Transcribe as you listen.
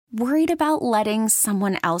Worried about letting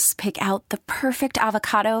someone else pick out the perfect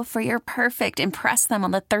avocado for your perfect impress them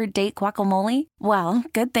on the third date guacamole? Well,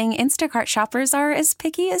 good thing Instacart shoppers are as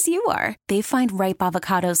picky as you are. They find ripe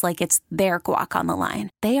avocados like it's their guac on the line.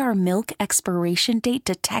 They are milk expiration date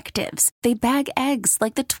detectives. They bag eggs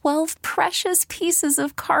like the 12 precious pieces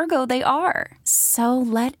of cargo they are. So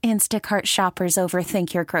let Instacart shoppers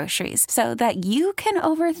overthink your groceries so that you can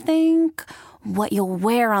overthink what you'll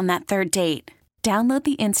wear on that third date. Download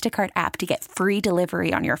the Instacart app to get free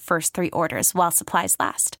delivery on your first 3 orders while supplies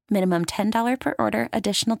last. Minimum $10 per order.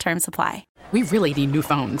 Additional terms apply. We really need new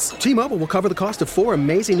phones. T-Mobile will cover the cost of 4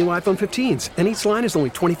 amazing new iPhone 15s, and each line is only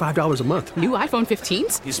 $25 a month. New iPhone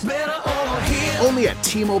 15s? It's better over here. Only at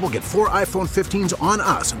T-Mobile, get 4 iPhone 15s on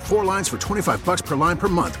us and 4 lines for $25 per line per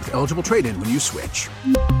month with eligible trade-in when you switch.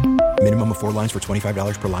 Minimum of 4 lines for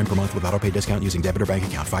 $25 per line per month with autopay discount using debit or bank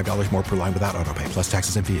account. $5 more per line without autopay, plus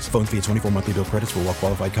taxes and fees. Phone fee at 24 monthly bill credits for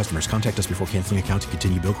well-qualified customers. Contact us before canceling account to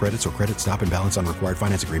continue bill credits or credit stop and balance on required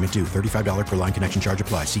finance agreement due. $35 per line connection charge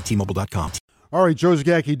applies. See T-Mobile.com. All right, Joe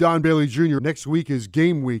Zagacki, Don Bailey Jr. Next week is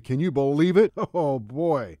game week. Can you believe it? Oh,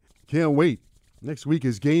 boy. Can't wait. Next week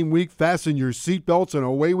is game week. Fasten your seatbelts and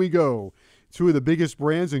away we go. 2 of the biggest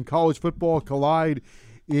brands in college football collide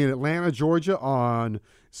in Atlanta, Georgia on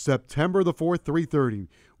September the 4th, 3:30.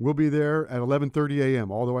 We'll be there at 11:30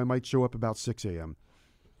 a.m., although I might show up about 6 a.m.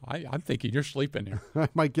 I'm thinking you're sleeping there. I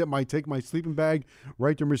might take my sleeping bag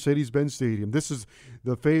right to Mercedes-Benz Stadium. This is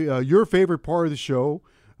your favorite part of the show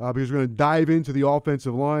because we're going to dive into the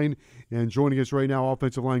offensive line. And joining us right now,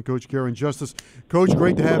 offensive line coach Karen Justice. Coach,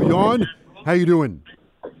 great to have you on. How you doing?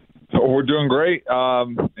 We're doing great. I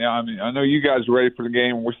know you guys are ready for the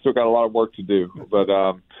game. We still got a lot of work to do, but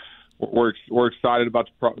we're excited about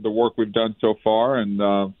the work we've done so far, and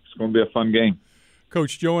it's going to be a fun game.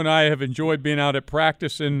 Coach Joe and I have enjoyed being out at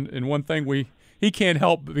practice, and one thing he can't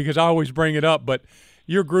help because I always bring it up, but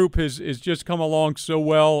your group has just come along so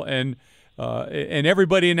well, and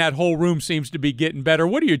everybody in that whole room seems to be getting better.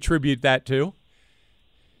 What do you attribute that to?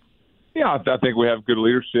 Yeah, I think we have good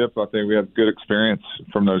leadership. I think we have good experience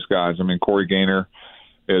from those guys. I mean, Corey Gaynor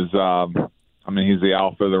is, he's the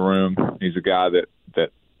alpha of the room. He's a guy that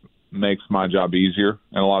makes my job easier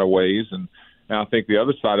in a lot of ways. And I think the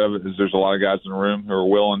other side of it is there's a lot of guys in the room who are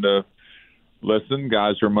willing to listen,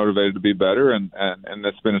 guys who are motivated to be better, and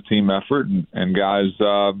that's been a team effort. And guys,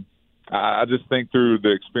 I just think through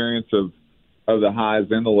the experience of the highs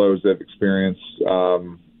and the lows they've experienced,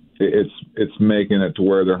 it's making it to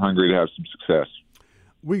where they're hungry to have some success.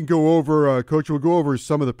 We can go over, Coach, we'll go over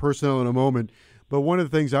some of the personnel in a moment. But one of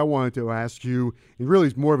the things I wanted to ask you, and really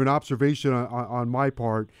is more of an observation on my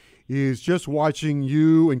part, is just watching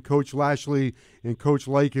you and Coach Lashley and Coach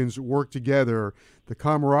Likens work together, the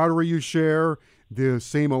camaraderie you share, the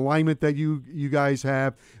same alignment that you guys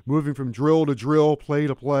have, moving from drill to drill, play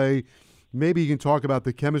to play. Maybe you can talk about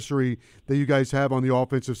the chemistry that you guys have on the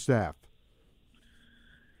offensive staff.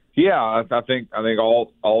 Yeah, I think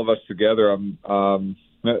all of us together.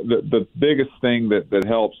 The biggest thing that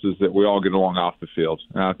helps is that we all get along off the field.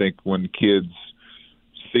 And I think when kids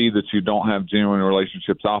see that you don't have genuine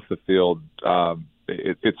relationships off the field,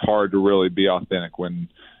 it's hard to really be authentic when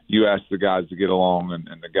you ask the guys to get along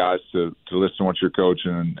and the guys to listen to what you're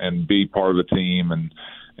coaching and be part of the team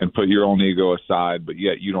and put your own ego aside, but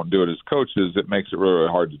yet you don't do it as coaches. It makes it really,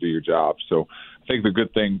 really hard to do your job. So I think the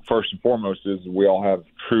good thing, first and foremost, is we all have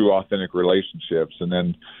true, authentic relationships. And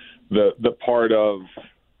then the part of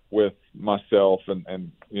with myself and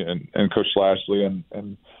Coach Lashley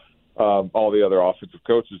and all the other offensive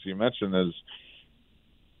coaches you mentioned is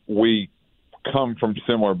we come from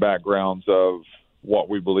similar backgrounds of what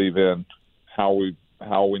we believe in, how we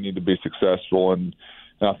need to be successful, and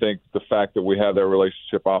I think the fact that we have that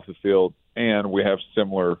relationship off the field and we have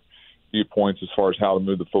similar viewpoints as far as how to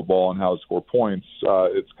move the football and how to score points,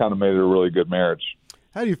 it's kind of made it a really good marriage.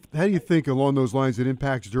 How do you think along those lines it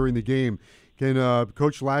impacts during the game? Can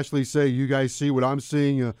Coach Lashley say, "You guys see what I'm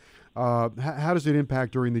seeing"? How does it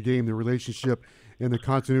impact during the game, the relationship and the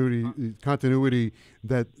continuity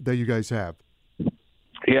that you guys have?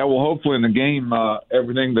 Yeah, well, hopefully in the game,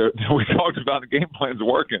 everything that we talked about in the game plan is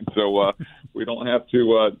working, so we don't have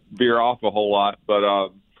to veer off a whole lot. But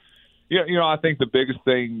I think the biggest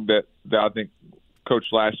thing that I think Coach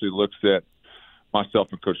Lashley looks at myself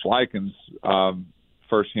and Coach Likens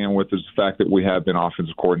firsthand with is the fact that we have been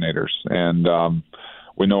offensive coordinators, and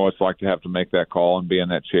we know what it's like to have to make that call and be in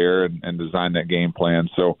that chair and design that game plan.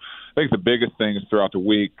 So I think the biggest thing is throughout the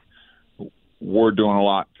week, we're doing a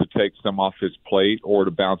lot to take some off his plate or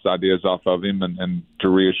to bounce ideas off of him and to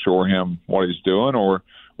reassure him what he's doing or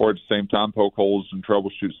at the same time poke holes and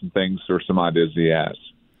troubleshoot some things or some ideas he has.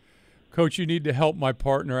 Coach, you need to help my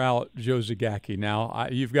partner out, Joe Zagacki. Now,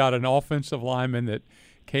 you've got an offensive lineman that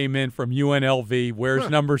came in from UNLV, wears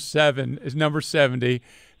number 7, is number 70.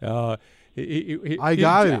 I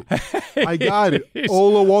got it.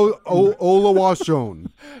 Olawashone.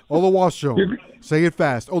 Say it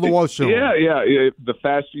fast. Olawashone. Yeah. The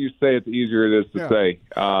faster you say it, the easier it is to say.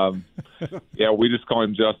 We just call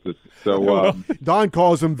him Justice. So Don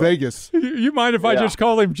calls him Vegas. You mind if I just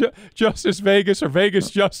call him Justice Vegas or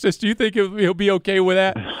Vegas Justice? Do you think he'll be okay with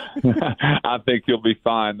that? I think he'll be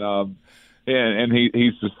fine. And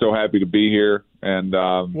he's just so happy to be here. And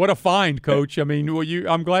what a find, Coach! I mean,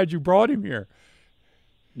 I'm glad you brought him here.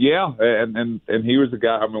 Yeah, and he was the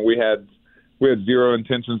guy. I mean, we had zero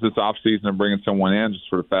intentions this offseason of bringing someone in, just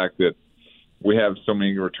for the fact that we have so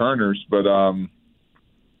many returners. But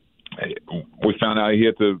we found out he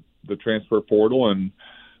hit the transfer portal, and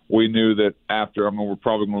we knew that after. I mean, we're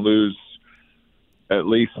probably going to lose at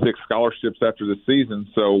least 6 scholarships after the season,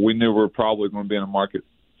 so we knew we were probably going to be in a market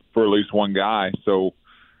for at least one guy. So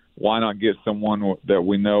why not get someone that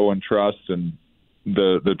we know and trust, and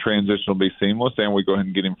the transition will be seamless, and we go ahead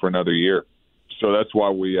and get him for another year. So that's why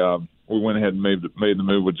we went ahead and made the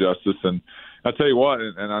move with Justice. And I'll tell you what,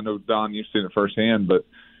 and I know, Don, you've seen it firsthand, but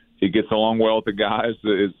he gets along well with the guys.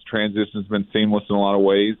 His transition's been seamless in a lot of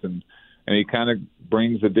ways, and he kind of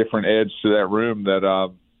brings a different edge to that room that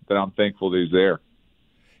I'm thankful that he's there.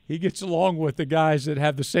 He gets along with the guys that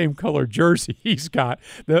have the same color jersey he's got.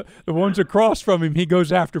 The ones across from him, he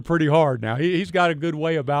goes after pretty hard now. He's got a good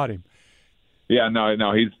way about him. Yeah, no,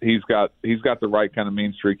 he's got the right kind of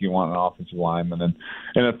mean streak you want in an offensive lineman, and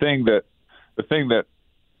the thing that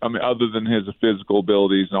I mean, other than his physical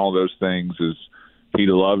abilities and all those things, is he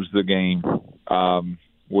loves the game,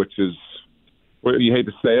 which is, you hate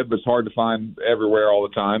to say it, but it's hard to find everywhere all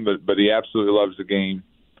the time. But he absolutely loves the game.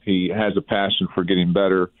 He has a passion for getting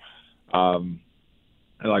better. And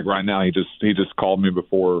like right now, he just called me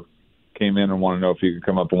before came in and wanted to know if he could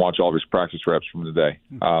come up and watch all of his practice reps from today,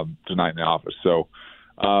 tonight in the office. So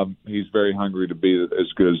he's very hungry to be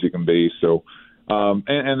as good as he can be. So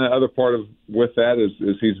and the other part with that is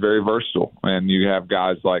he's very versatile, and you have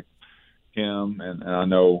guys like him, and I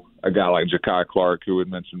know a guy like Ja'Kai Clark, who had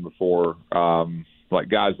mentioned before, like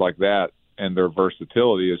guys like that, and their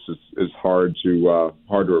versatility is hard to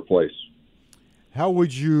replace. How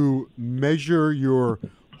would you measure your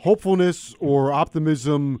hopefulness or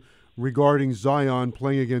optimism regarding Zion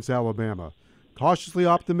playing against Alabama? Cautiously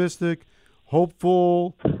optimistic,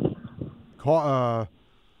 hopeful.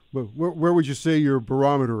 Where would you say your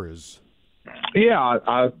barometer is? Yeah,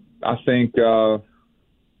 I think Zion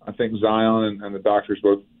and the doctors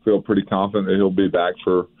both feel pretty confident that he'll be back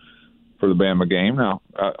for the Bama game. Now,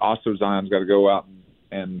 also Zion's got to go out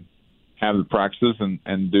and have the practices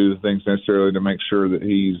and do the things necessarily to make sure that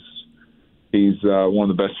he's one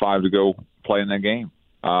of the best 5 to go play in that game.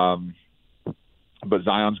 But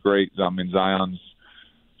Zion's great. I mean, Zion's,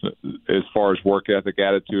 as far as work ethic,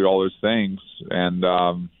 attitude, all those things, and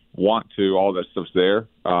all that stuff's there.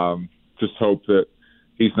 Just hope that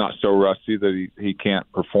he's not so rusty that he can't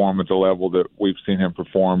perform at the level that we've seen him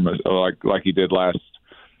perform like he did last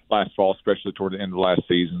fall, especially toward the end of last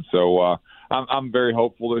season. So I'm very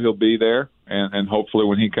hopeful that he'll be there, and hopefully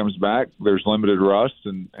when he comes back, there's limited rust,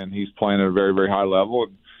 and he's playing at a very, very high level,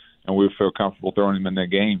 and we feel comfortable throwing him in that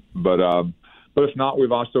game. But if not,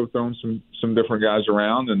 we've also thrown some different guys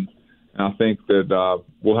around, and I think that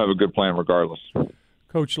we'll have a good plan regardless.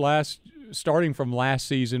 Coach, starting from last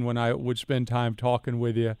season when I would spend time talking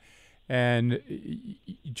with you, and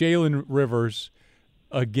Jalen Rivers,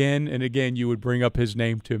 again and again, you would bring up his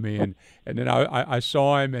name to me, and then I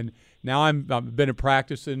saw him, and now I've been in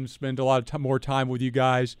practice and spend a lot of more time with you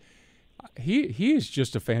guys. He is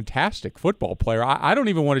just a fantastic football player. I don't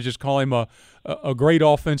even want to just call him a great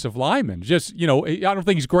offensive lineman. Just, I don't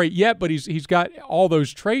think he's great yet, but he's got all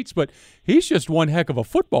those traits. But he's just one heck of a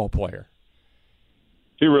football player.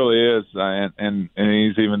 He really is, and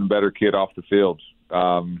he's even a better kid off the field.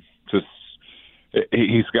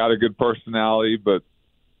 He's got a good personality, but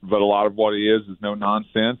a lot of what he is no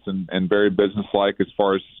nonsense and very businesslike as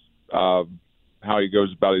far as how he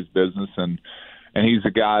goes about his business, and he's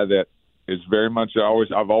a guy that is very much.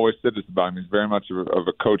 I've always said this about him. He's very much of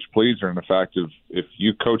a coach pleaser in the fact of if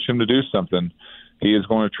you coach him to do something, he is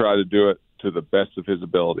going to try to do it to the best of his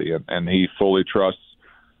ability, and he fully trusts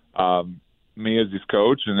me as his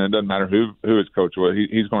coach, and it doesn't matter who his coach was.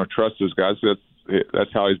 He's going to trust those guys.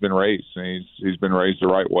 That's how he's been raised, and he's been raised the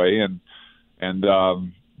right way, and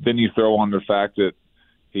then you throw on the fact that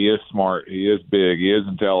he is smart, he is big, he is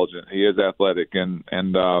intelligent, he is athletic, and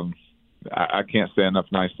I can't say enough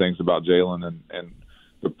nice things about Jalen and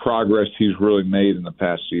progress he's really made in the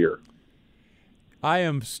past year. I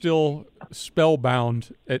am still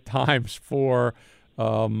spellbound at times for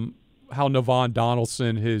how Navaughn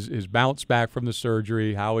Donaldson, his bounce back from the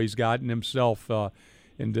surgery, how he's gotten himself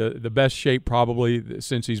into the best shape probably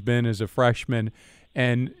since he's been as a freshman.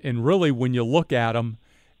 And really, when you look at him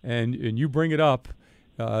and you bring it up,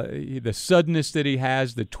 the suddenness that he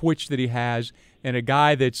has, the twitch that he has, and a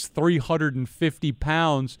guy that's 350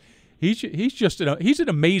 pounds, he's an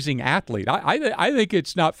amazing athlete. I think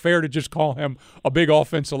it's not fair to just call him a big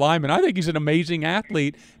offensive lineman. I think he's an amazing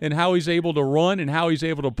athlete in how he's able to run and how he's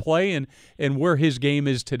able to play and where his game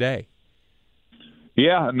is today.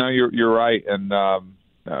 Yeah, no, you're right, and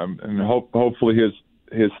hopefully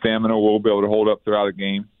his stamina will be able to hold up throughout a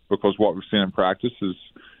game, because what we've seen in practice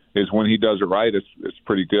is when he does it right, it's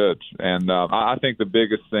pretty good. And I think the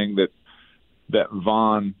biggest thing that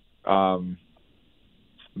Vaughn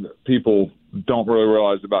people don't really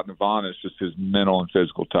realize about Navaughn is just his mental and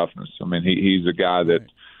physical toughness. I mean, he's a guy that,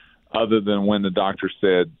 other than when the doctor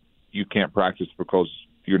said you can't practice because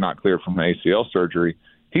you're not clear from ACL surgery,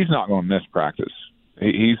 he's not going to miss practice.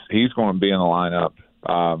 He's going to be in the lineup.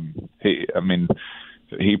 He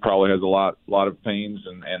probably has a lot of pains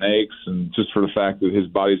and aches, and just for the fact that his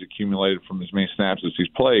body's accumulated from as many snaps as he's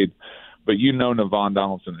played. But Navaughn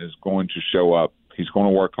Donaldson is going to show up. He's going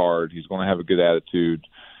to work hard. He's going to have a good attitude.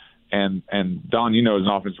 And Don, as an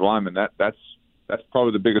offensive lineman, that's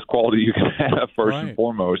probably the biggest quality you can have first and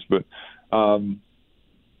foremost. But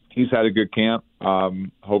he's had a good camp.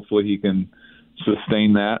 Hopefully he can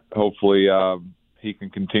sustain that. Hopefully he can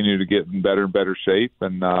continue to get in better and better shape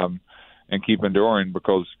and keep enduring,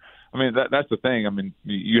 because that's the thing.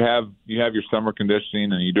 You have your summer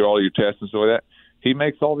conditioning and you do all your tests and stuff like that. He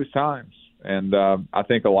makes all these times, and I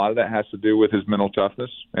think a lot of that has to do with his mental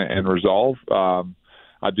toughness and resolve.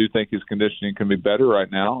 I do think his conditioning can be better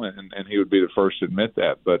right now, and he would be the first to admit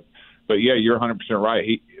that. But yeah, you're 100%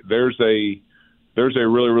 right. There's a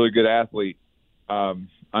really, really good athlete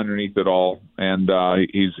underneath it all, and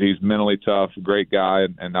he's mentally tough, great guy,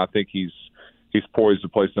 and I think he's poised to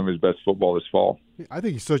play some of his best football this fall. I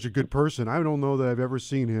think he's such a good person. I don't know that I've ever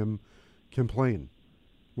seen him complain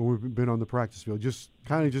when we've been on the practice field. Just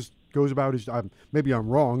goes about his. Maybe I'm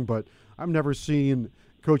wrong, but I've never seen.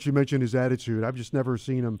 Coach, you mentioned his attitude. I've just never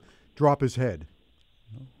seen him drop his head.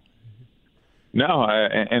 No,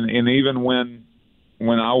 and even when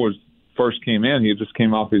I was first came in, he just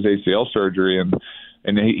came off his ACL surgery,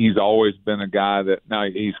 and he's always been a guy that, now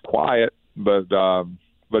he's quiet, but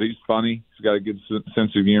he's funny. He's got a good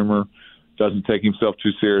sense of humor, doesn't take himself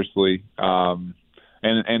too seriously, and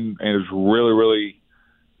is really, really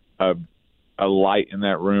a light in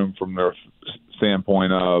that room from their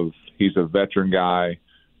standpoint of he's a veteran guy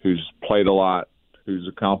who's played a lot, who's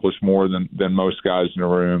accomplished more than most guys in the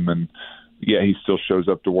room. And, yeah, he still shows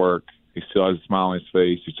up to work. He still has a smile on his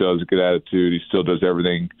face. He still has a good attitude. He still does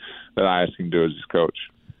everything that I ask him to do as his coach.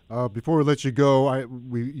 Before we let you go,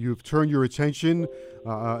 you've turned your attention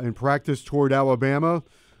in practice toward Alabama.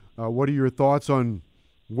 What are your thoughts on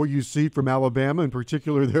what you see from Alabama, in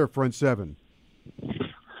particular their front seven?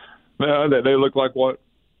 They look like what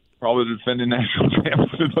probably the defending national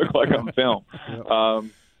champs would look like on film. Yep.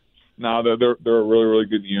 No, they're a really, really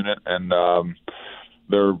good unit, and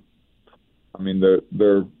their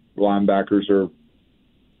linebackers are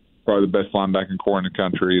probably the best linebacking core in the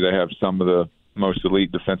country. They have some of the most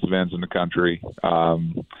elite defensive ends in the country,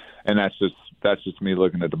 and that's just me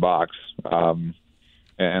looking at the box. And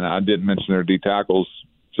I didn't mention their D tackles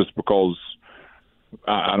just because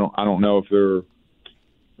I don't know if they're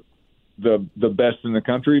the best in the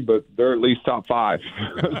country, but they're at least top 5.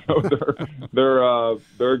 So they're a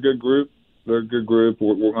good group. They're a good group.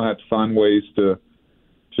 We're going to have to find ways to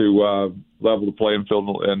level the playing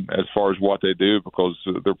field and as far as what they do, because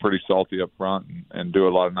they're pretty salty up front and do a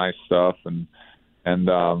lot of nice stuff. And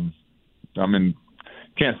can't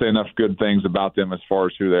say enough good things about them as far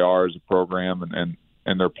as who they are as a program and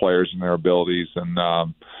their players and their abilities. And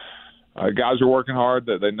guys are working hard.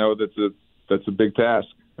 That they know that's a big task.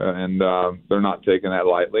 And they're not taking that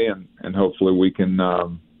lightly, and hopefully we can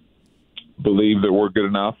believe that we're good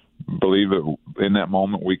enough, believe that in that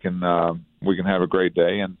moment we can have a great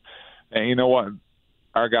day. And you know what?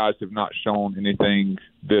 Our guys have not shown anything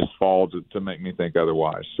this fall to make me think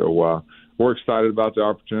otherwise. So we're excited about the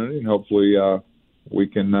opportunity, and hopefully we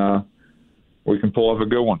can pull off a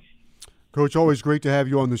good one. Coach, always great to have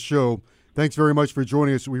you on the show. Thanks very much for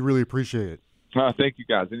joining us. We really appreciate it. Thank you,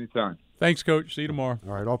 guys. Anytime. Thanks, Coach. See you tomorrow.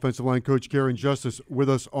 All right, offensive line coach Karen Justice with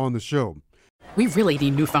us on the show. We really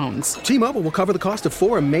need new phones. T-Mobile will cover the cost of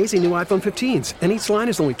 4 amazing new iPhone 15s, and each line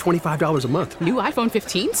is only $25 a month. New iPhone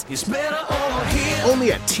 15s? It's better over here.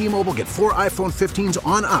 Only at T-Mobile, get 4 iPhone 15s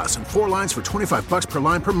on us and 4 lines for $25 per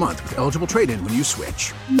line per month with eligible trade-in when you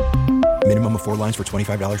switch. Minimum of 4 lines for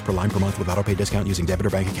 $25 per line per month with autopay discount using debit or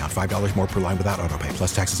bank account. $5 more per line without autopay,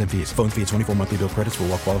 plus taxes and fees. Phone fee at 24 monthly bill credits for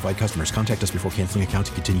well-qualified customers. Contact us before canceling account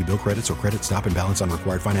to continue bill credits or credit stop and balance on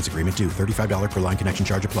required finance agreement due. $35 per line connection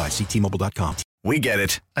charge applies. See T-Mobile.com. We get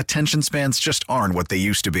it. Attention spans just aren't what they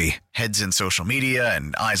used to be. Heads in social media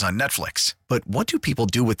and eyes on Netflix. But what do people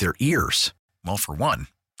do with their ears? Well, for one,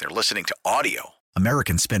 they're listening to audio.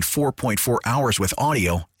 Americans spend 4.4 hours with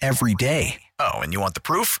audio every day. Oh, and you want the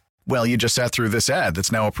proof? Well, you just sat through this ad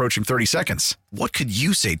that's now approaching 30 seconds. What could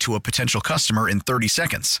you say to a potential customer in 30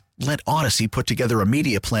 seconds? Let Odyssey put together a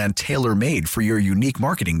media plan tailor-made for your unique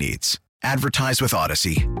marketing needs. Advertise with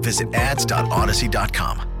Odyssey. Visit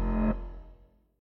ads.odyssey.com.